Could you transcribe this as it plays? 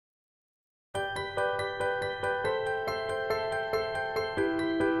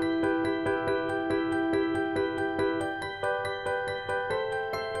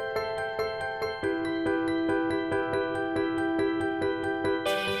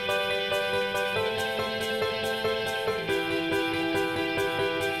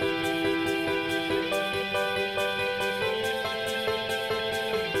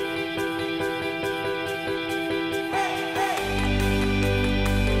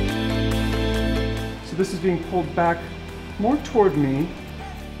So this is being pulled back more toward me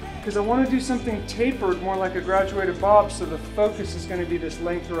because I want to do something tapered, more like a graduated bob, so the focus is going to be this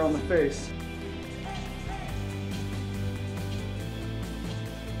length around the face.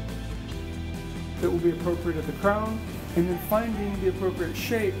 That will be appropriate at the crown, and then finding the appropriate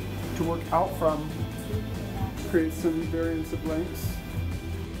shape to work out from, create some variance of lengths.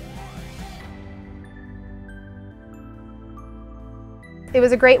 It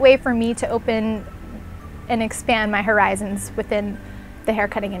was a great way for me to open and expand my horizons within the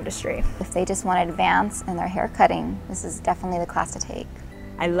haircutting industry. If they just want to advance in their haircutting, this is definitely the class to take.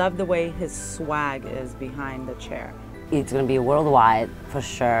 I love the way his swag is behind the chair. It's going to be worldwide for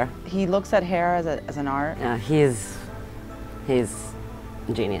sure. He looks at hair as an art. He's a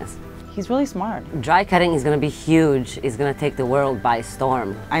genius. He's really smart. Dry cutting is going to be huge. It's going to take the world by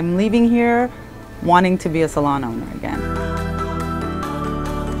storm. I'm leaving here wanting to be a salon owner again.